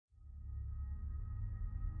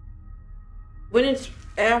When it's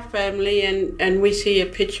our family and we see a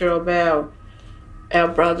picture of our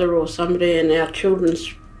brother or somebody and our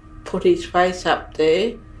children's put his face up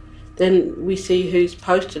there, then we see who's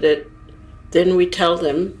posted it. Then we tell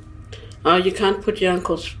them, oh, you can't put your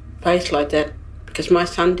uncle's face like that, because my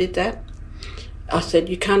son did that. I said,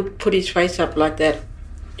 you can't put his face up like that,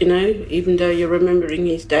 even though you're remembering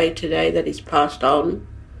his day today that he's passed on.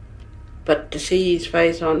 But to see his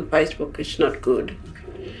face on Facebook is not good.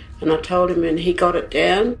 And I told him, and he got it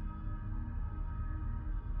down.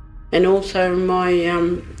 And also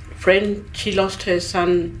my friend, she lost her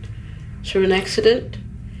son through an accident,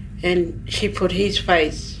 and she put his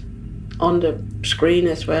face on the screen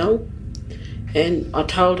as well. And I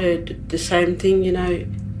told her the same thing,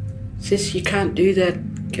 sis, you can't do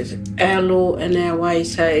that, because our law and our way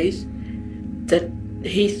says that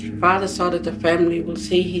his father's side of the family will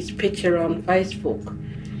see his picture on Facebook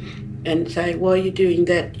and say, why are you doing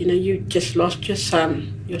that? You just lost your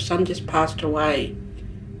son. Your son just passed away,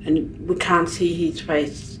 and we can't see his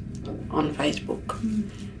face on Facebook.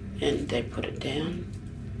 And they put it down.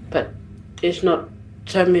 But there's not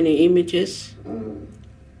so many images.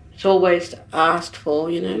 It's always asked for,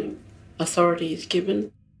 authority is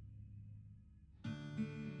given.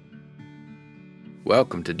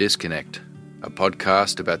 Welcome to Disconnect, a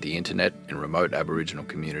podcast about the internet in remote Aboriginal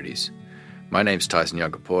communities. My name's Tyson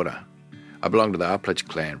Yunkaporta. I belong to the Arpledge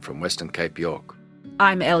clan from Western Cape York.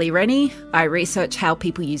 I'm Ellie Rennie. I research how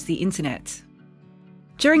people use the internet.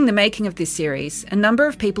 During the making of this series, a number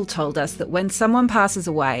of people told us that when someone passes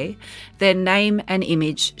away, their name and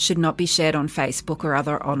image should not be shared on Facebook or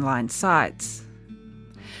other online sites.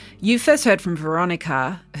 You first heard from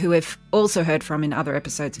Veronica, who we've also heard from in other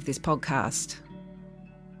episodes of this podcast.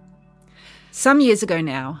 Some years ago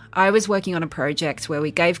now, I was working on a project where we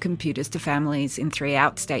gave computers to families in 3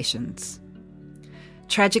 outstations.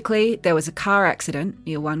 Tragically, there was a car accident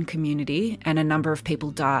near one community and a number of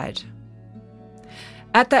people died.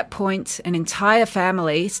 At that point, an entire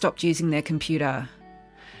family stopped using their computer.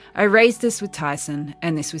 I raised this with Tyson,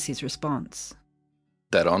 and this was his response.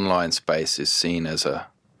 That online space is seen as a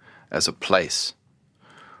place,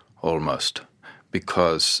 almost,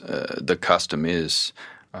 because the custom is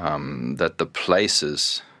that the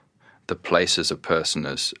places a person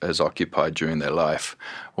has occupied during their life,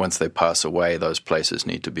 once they pass away, those places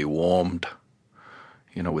need to be warmed,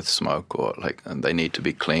 with smoke, and they need to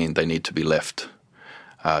be cleaned, they need to be left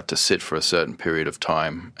to sit for a certain period of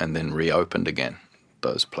time and then reopened again,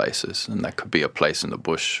 those places. And that could be a place in the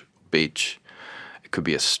bush, beach, it could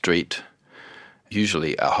be a street.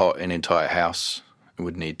 Usually an entire house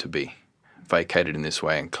would need to be vacated in this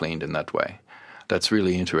way and cleaned in that way. That's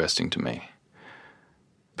really interesting to me.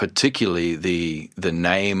 Particularly the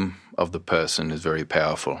name of the person is very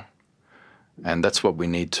powerful. And that's what we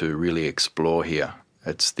need to really explore here.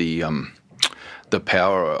 It's the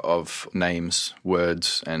power of names,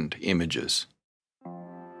 words, and images.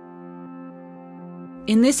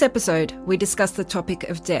 In this episode, we discuss the topic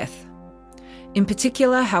of death. In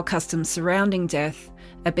particular, how customs surrounding death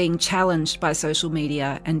are being challenged by social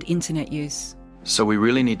media and internet use. So we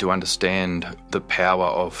really need to understand the power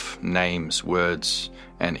of names, words,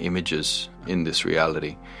 and images in this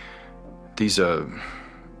reality. These are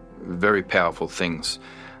very powerful things.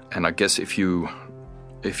 And I guess if you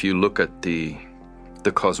look at the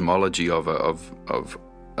cosmology of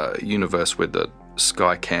a universe where the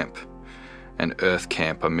sky camp and earth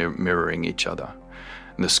camp are mirroring each other.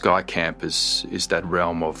 And the sky camp is that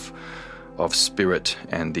realm of spirit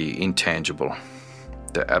and the intangible,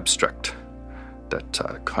 the abstract,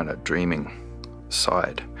 that kind of dreaming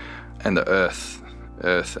side. And the earth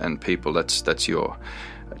and people, that's your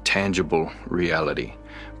tangible reality.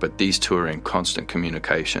 But these two are in constant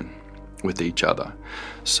communication with each other.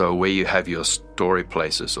 So where you have your story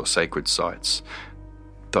places or sacred sites,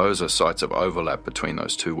 those are sites of overlap between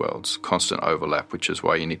those two worlds, constant overlap, which is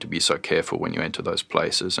why you need to be so careful when you enter those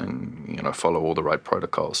places and, follow all the right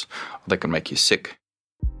protocols. They can make you sick.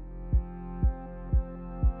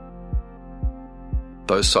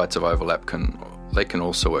 Those sites of overlap can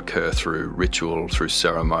also occur through ritual, through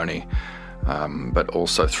ceremony, but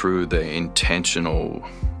also through the intentional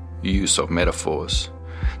use of metaphors.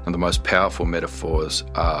 And the most powerful metaphors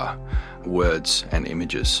are words and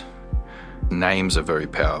images. Names are very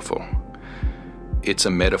powerful. It's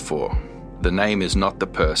a metaphor. The name is not the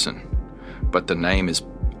person, but the name is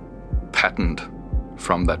patterned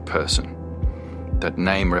from that person. That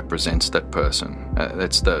name represents that person.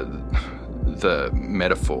 That's the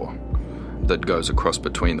metaphor that goes across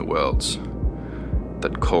between the worlds,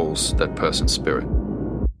 that calls that person's spirit.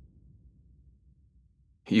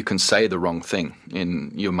 You can say the wrong thing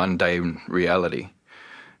in your mundane reality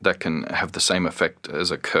that can have the same effect as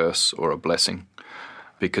a curse or a blessing,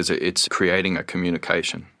 because it's creating a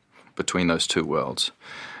communication between those two worlds,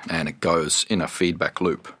 and it goes in a feedback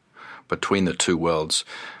loop between the two worlds.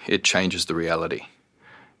 It changes the reality.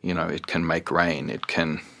 You know, it can make rain, it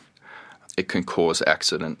can cause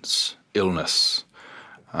accidents, illness,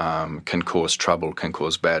 can cause trouble, can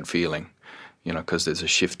cause bad feeling, you know, because there's a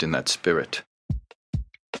shift in that spirit.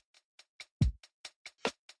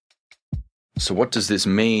 So what does this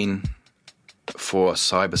mean for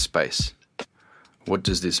cyberspace? What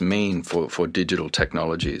does this mean for digital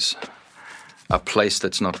technologies? A place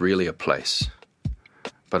that's not really a place,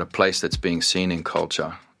 but a place that's being seen in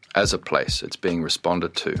culture as a place. It's being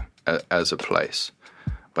responded to as a place.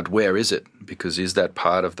 But where is it? Because is that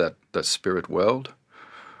part of that spirit world?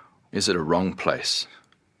 Is it a wrong place?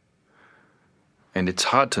 And it's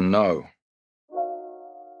hard to know.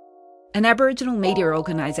 An Aboriginal media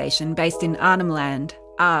organisation based in Arnhem Land,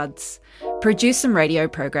 ARDS, produced some radio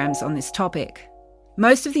programs on this topic.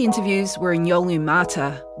 Most of the interviews were in Yolngu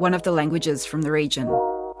Mata, one of the languages from the region.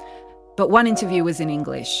 But one interview was in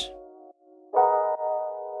English.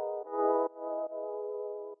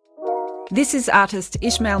 This is artist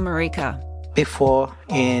Ishmael Marika. Before,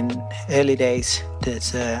 in early days,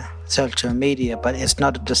 there's social media, but it's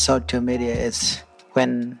not the social media, it's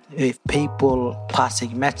when if people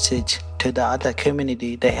passing message to the other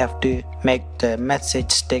community, they have to make the message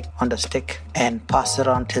stick on the stick and pass it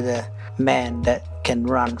on to the man that can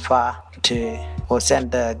run far or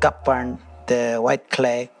send the gappan, the white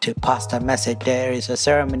clay, to pass the message. There is a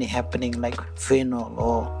ceremony happening like funeral,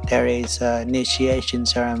 or there is an initiation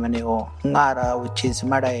ceremony, or ngara, which is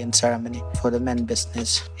marayan ceremony for the men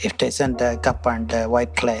business. If they send the gappan, the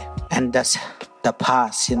white clay, and that's the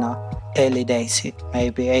past, you know, early days,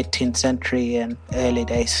 maybe 18th century and early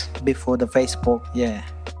days before the Facebook. Yeah,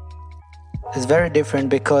 it's very different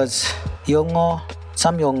because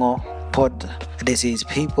some Yolngu put disease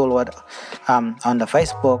people on the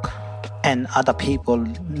Facebook, and other people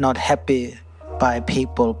not happy by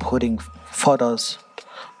people putting photos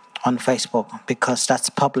on Facebook because that's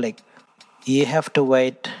public. You have to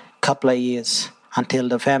wait a couple of years until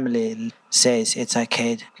the family says it's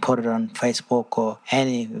okay to put it on Facebook or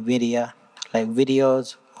any video, like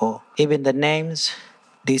videos or even the names.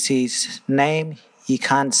 This is name, you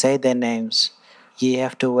can't say their names. You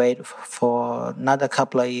have to wait for another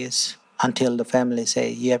couple of years until the family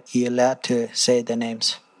say you're allowed to say the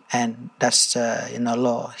names. And that's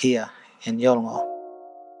law here in Yolngu.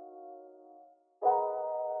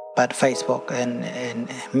 But Facebook and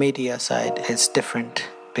media side is different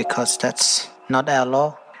because that's not our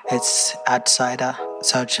law. It's outside our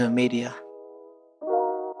social media.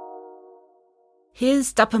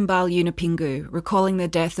 Here's Dapambal Yunupingu recalling the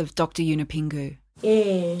death of Dr. Yunupingu.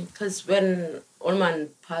 Yeah, because when old man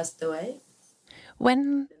passed away.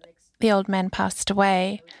 When the old man passed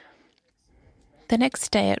away, the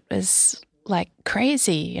next day it was like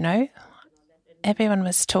crazy, you know. Everyone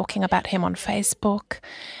was talking about him on Facebook,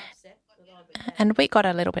 and we got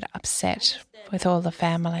a little bit upset with all the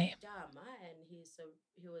family.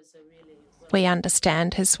 We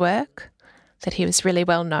understand his work, that he was really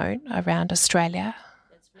well known around Australia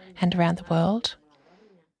and around the world.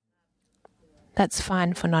 That's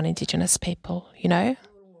fine for non-Indigenous people, you know.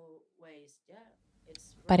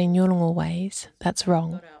 But in Yolngu ways, that's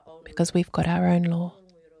wrong, because we've got our own law.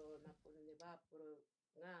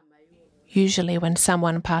 Usually when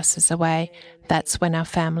someone passes away, that's when our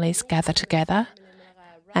families gather together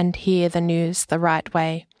and hear the news the right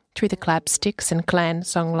way through the clapsticks and clan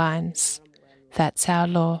song lines. That's our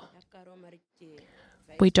law.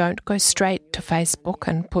 We don't go straight to Facebook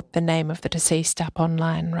and put the name of the deceased up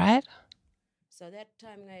online, right? So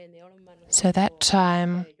that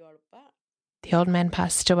time the old man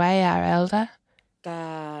passed away, our elder.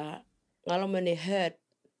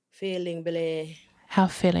 Our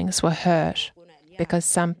feelings were hurt because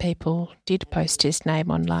some people did post his name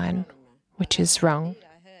online, which is wrong.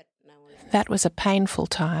 That was a painful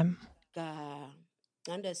time.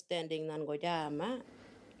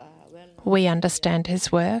 We understand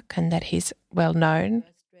his work and that he's well known.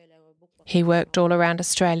 He worked all around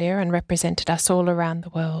Australia and represented us all around the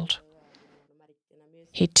world.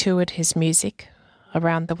 He toured his music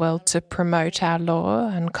around the world to promote our law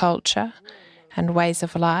and culture and ways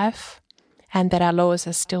of life, and that our laws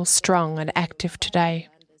are still strong and active today.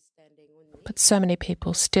 But so many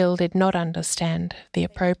people still did not understand the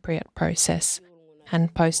appropriate process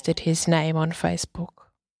and posted his name on Facebook.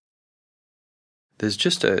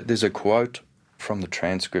 There's a quote from the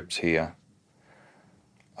transcripts here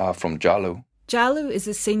from Jalu. Jalu is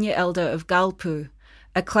a senior elder of Galpu,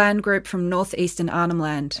 a clan group from northeastern Arnhem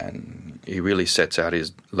Land. And he really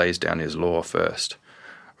lays down his law first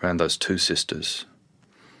around those two sisters,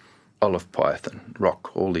 Olive Python,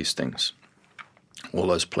 Rock, all these things, all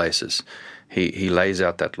those places. He lays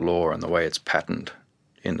out that law and the way it's patterned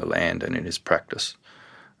in the land and in his practice.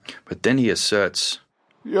 But then he asserts,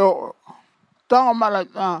 I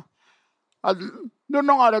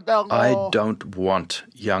don't want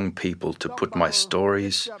young people to put my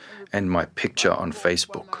stories and my picture on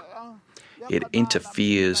Facebook. It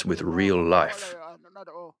interferes with real life.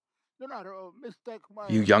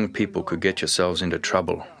 You young people could get yourselves into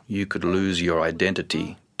trouble. You could lose your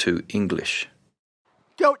identity to English.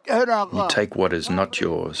 You take what is not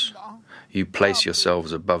yours. You place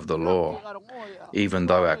yourselves above the law, even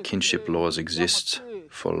though our kinship laws exist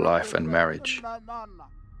for life and marriage.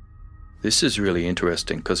 This is really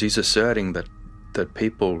interesting because he's asserting that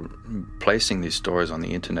people placing these stories on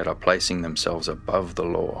the internet are placing themselves above the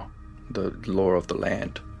law of the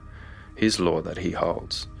land, his law that he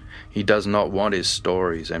holds. He does not want his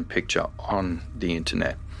stories and picture on the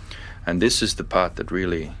internet. And this is the part that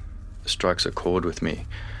really strikes a chord with me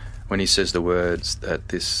when he says the words that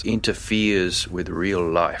this interferes with real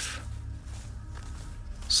life.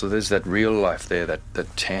 So there's that real life there, that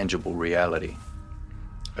tangible reality.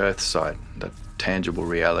 Earthside, that tangible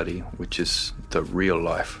reality, which is the real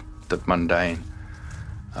life, the mundane.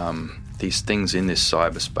 These things in this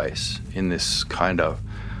cyberspace, in this kind of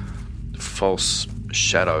false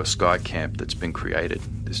shadow sky camp that's been created,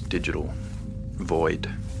 this digital void,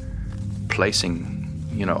 placing,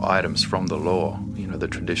 items from the law, the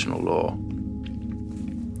traditional law,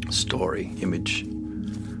 story, image,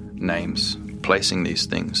 names, placing these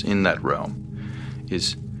things in that realm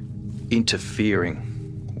is interfering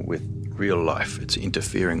with real life. It's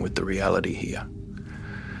interfering with the reality here.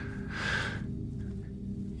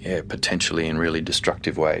 Yeah, potentially in really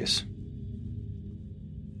destructive ways.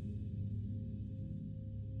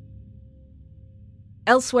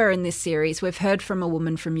 Elsewhere in this series, we've heard from a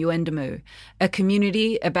woman from Yuendamu, a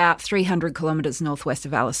community about 300 kilometres northwest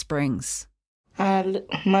of Alice Springs. My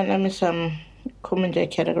name is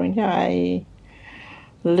Kumanjay Katagarinya. I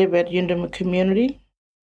live at Yuendamu community.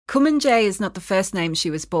 Kumanjay is not the first name she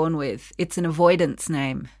was born with. It's an avoidance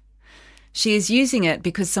name. She is using it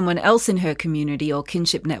because someone else in her community or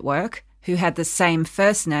kinship network, who had the same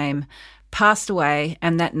first name, passed away,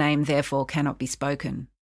 and that name therefore cannot be spoken.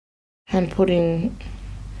 And putting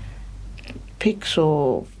pics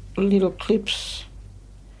or little clips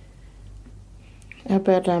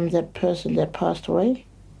about that person that passed away.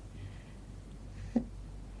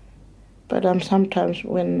 But sometimes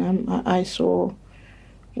when I saw,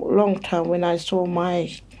 long time when I saw my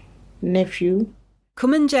nephew.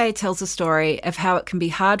 Kumanjay tells a story of how it can be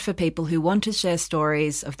hard for people who want to share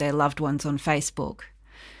stories of their loved ones on Facebook.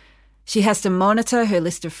 She has to monitor her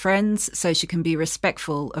list of friends so she can be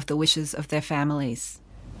respectful of the wishes of their families.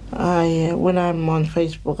 When I'm on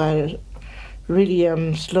Facebook, I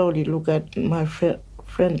really slowly look at my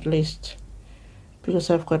friend list, because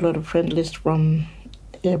I've got a lot of friend lists from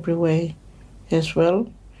everywhere as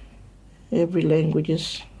well, every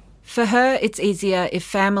languages. For her, it's easier if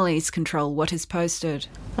families control what is posted.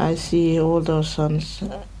 I see all those sons.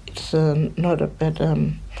 It's not a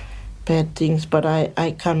bad things, but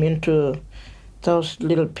I come into those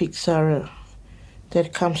little pics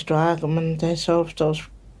that comes to argument. They solve those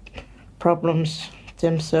problems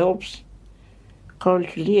themselves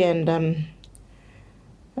culturally, and then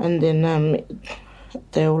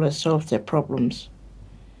they always solve their problems.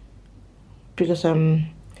 Because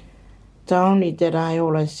the only that I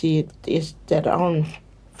always see is that own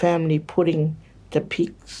family putting the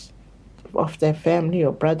pics of their family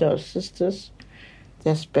or brother or sisters.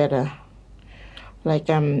 That's better. Like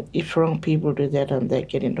if wrong people do that, they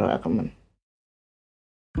get into argument.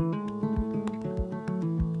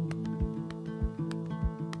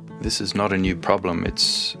 This is not a new problem.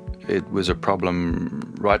 It was a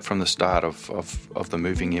problem right from the start of the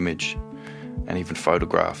moving image and even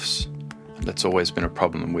photographs. That's always been a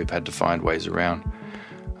problem, and we've had to find ways around.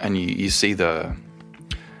 And you see the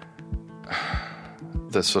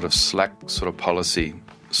sort of slack sort of policy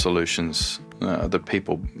solutions that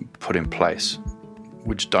people put in place,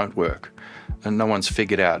 which don't work. And no one's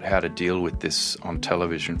figured out how to deal with this on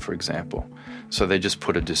television, for example. So they just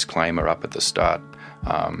put a disclaimer up at the start.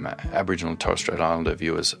 Aboriginal and Torres Strait Islander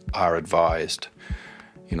viewers are advised,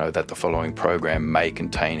 that the following program may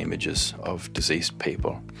contain images of deceased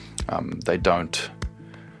people. They don't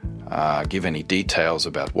give any details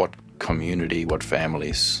about what community, what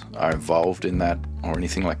families are involved in that or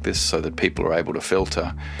anything like this, so that people are able to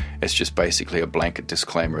filter. It's just basically a blanket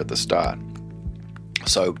disclaimer at the start.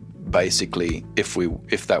 So basically,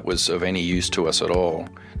 if that was of any use to us at all,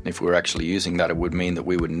 if we were actually using that, it would mean that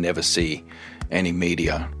we would never see any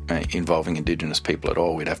media involving Indigenous people at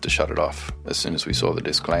all. We'd have to shut it off as soon as we saw the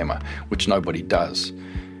disclaimer, which nobody does.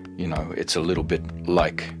 You know, it's a little bit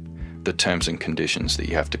like the terms and conditions that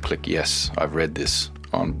you have to click yes, I've read this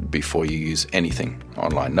on before you use anything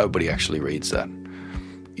online. Nobody actually reads that.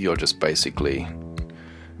 You're just basically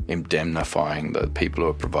indemnifying the people who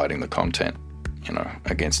are providing the content, you know,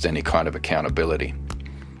 against any kind of accountability.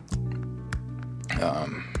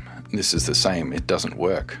 This is the same. It doesn't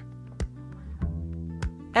work.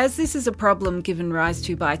 As this is a problem given rise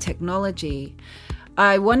to by technology,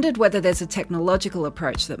 I wondered whether there's a technological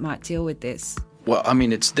approach that might deal with this. Well, I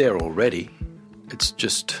mean, it's there already. It's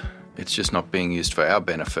just not being used for our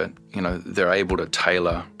benefit. You know, they're able to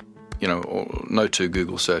tailor, you know, no two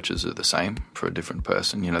Google searches are the same for a different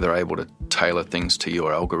person. You know, they're able to tailor things to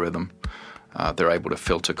your algorithm. They're able to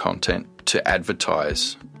filter content to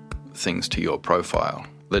advertise things to your profile.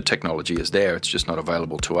 The technology is there, it's just not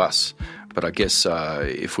available to us. But I guess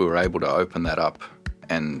if we were able to open that up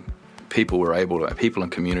and people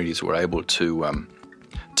and communities were able to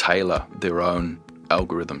tailor their own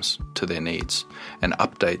algorithms to their needs and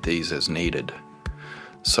update these as needed.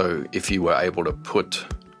 So if you were able to put,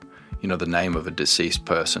 you know, the name of a deceased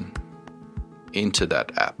person into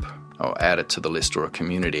that app, or add it to the list, or a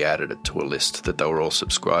community added it to a list that they were all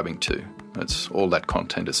subscribing to, all that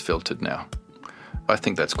content is filtered now. I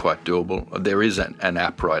think that's quite doable. There is an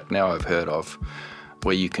app right now I've heard of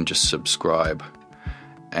where you can just subscribe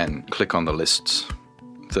and click on the lists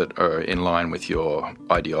that are in line with your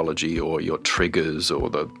ideology or your triggers or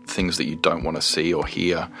the things that you don't want to see or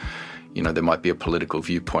hear. You know, there might be a political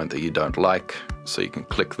viewpoint that you don't like, so you can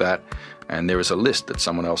click that, and there is a list that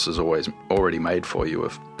someone else has already made for you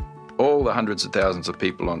of all the hundreds of thousands of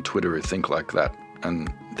people on Twitter who think like that,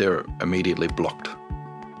 and they're immediately blocked.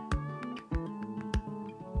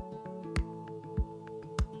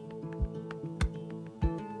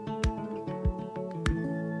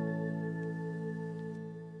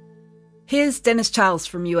 Here's Dennis Charles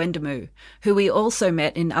from Yuendumu, who we also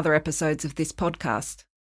met in other episodes of this podcast.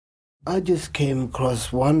 I just came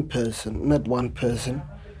across I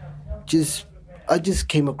just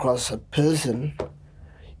came across a person,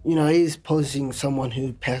 you know, he's posting someone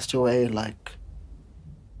who passed away like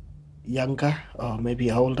younger or maybe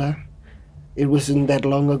older. It wasn't that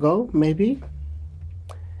long ago, maybe.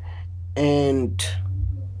 And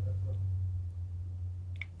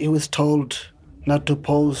he was told not to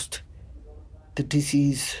post the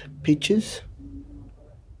deceased pictures.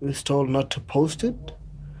 He was told not to post it.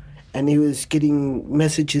 And he was getting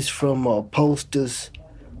messages from posters,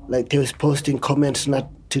 like they was posting comments not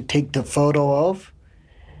to take the photo of.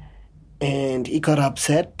 And he got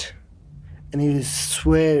upset. And he was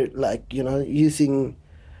using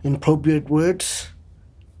inappropriate words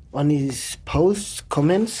on his posts,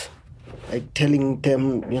 comments, like telling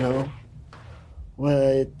them,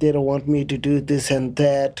 well, they don't want me to do this and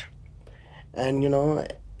that. And,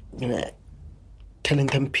 telling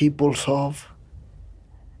them people's off.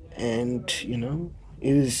 And,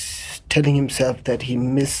 he was telling himself that he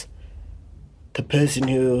missed the person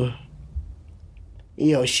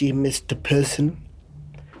he or she missed the person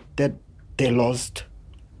that they lost.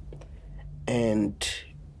 And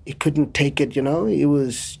he couldn't take it, it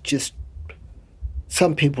was just,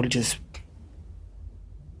 some people just,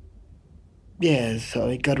 so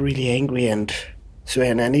he got really angry and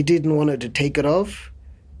swear, and he didn't want to take it off,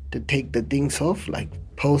 to take the things off, like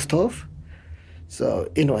post off. So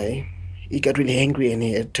anyway, he got really angry and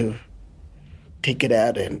he had to take it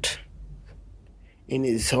out, and in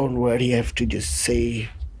his own word, he had to just say,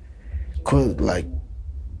 like,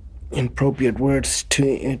 inappropriate words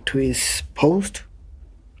to his post.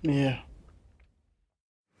 Yeah.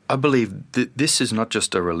 I believe this is not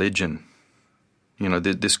just a religion.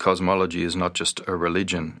 This cosmology is not just a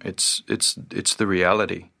religion. It's the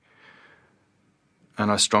reality.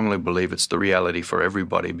 And I strongly believe it's the reality for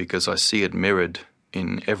everybody, because I see it mirrored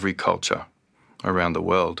in every culture around the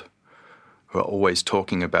world, who are always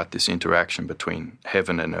talking about this interaction between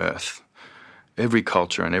heaven and earth. Every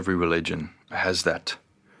culture and every religion has that.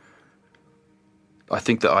 I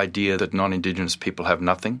think the idea that non-Indigenous people have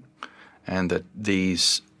nothing, and that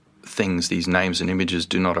these things, these names and images,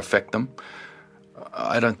 do not affect them,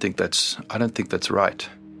 I don't think that's right.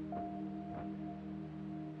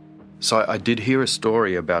 So I did hear a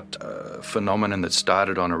story about a phenomenon that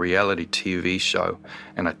started on a reality TV show,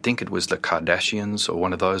 and I think it was the Kardashians or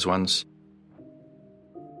one of those ones.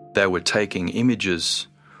 They were taking images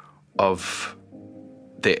of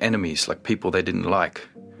their enemies, like people they didn't like,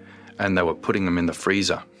 and they were putting them in the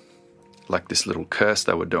freezer, like this little curse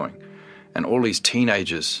they were doing. And all these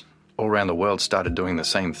teenagers all around the world started doing the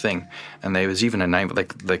same thing. And there was even a name,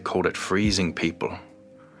 they called it freezing people.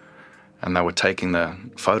 And they were taking the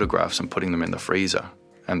photographs and putting them in the freezer.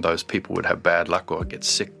 And those people would have bad luck or get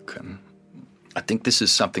sick. And I think this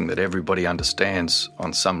is something that everybody understands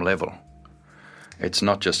on some level. It's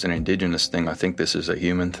not just an Indigenous thing. I think this is a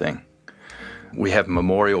human thing. We have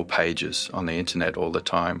memorial pages on the internet all the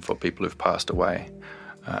time for people who've passed away.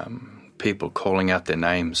 People calling out their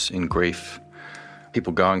names in grief.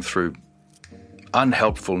 People going through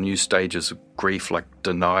unhelpful new stages of grief like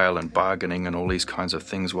denial and bargaining and all these kinds of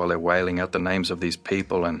things while they're wailing out the names of these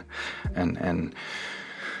people and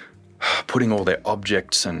putting all their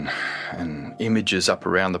objects and images up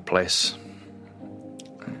around the place.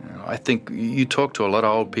 I think you talk to a lot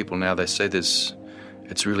of old people now, they say it's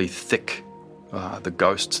really thick, the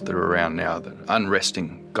ghosts that are around now, the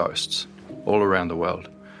unresting ghosts all around the world,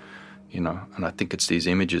 and I think it's these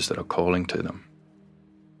images that are calling to them.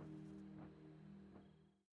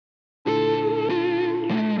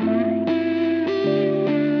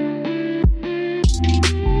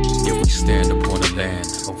 Stand upon a land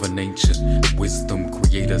of an ancient wisdom,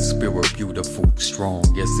 creator, spirit, beautiful, strong,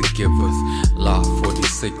 yes it giveth life for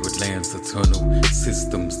these sacred lands, eternal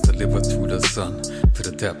systems delivered through the sun to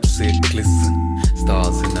the depths it glisten,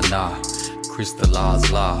 stars in the night,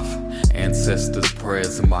 crystallized life, ancestors'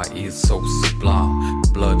 prayers in my ears so sublime,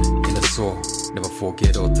 blood in the soil, never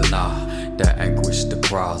forget or deny that anguish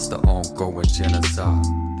deprives the ongoing genocide,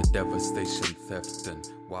 the devastation, theft and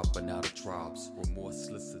wiping out of tribes,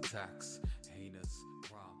 remorseless attacks, heinous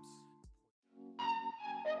crimes.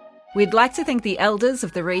 We'd like to thank the elders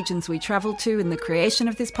of the regions we travelled to in the creation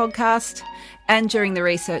of this podcast and during the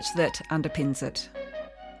research that underpins it.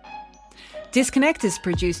 Disconnect is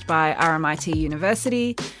produced by RMIT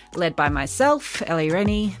University, led by myself, Ellie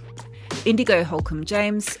Rennie, Indigo Holcomb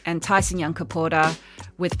James and Tyson Yunker Porter,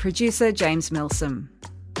 with producer James Milsom.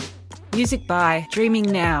 Music by Dreaming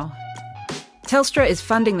Now. Telstra is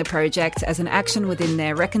funding the project as an action within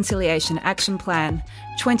their Reconciliation Action Plan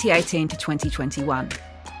 2018 to 2021.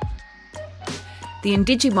 The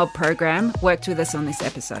Indigimob program worked with us on this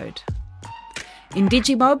episode.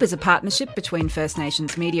 Indigimob is a partnership between First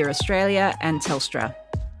Nations Media Australia and Telstra.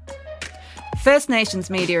 First Nations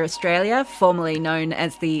Media Australia, formerly known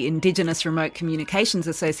as the Indigenous Remote Communications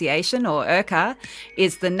Association, or IRCA,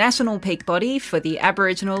 is the national peak body for the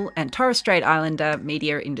Aboriginal and Torres Strait Islander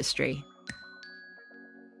media industry.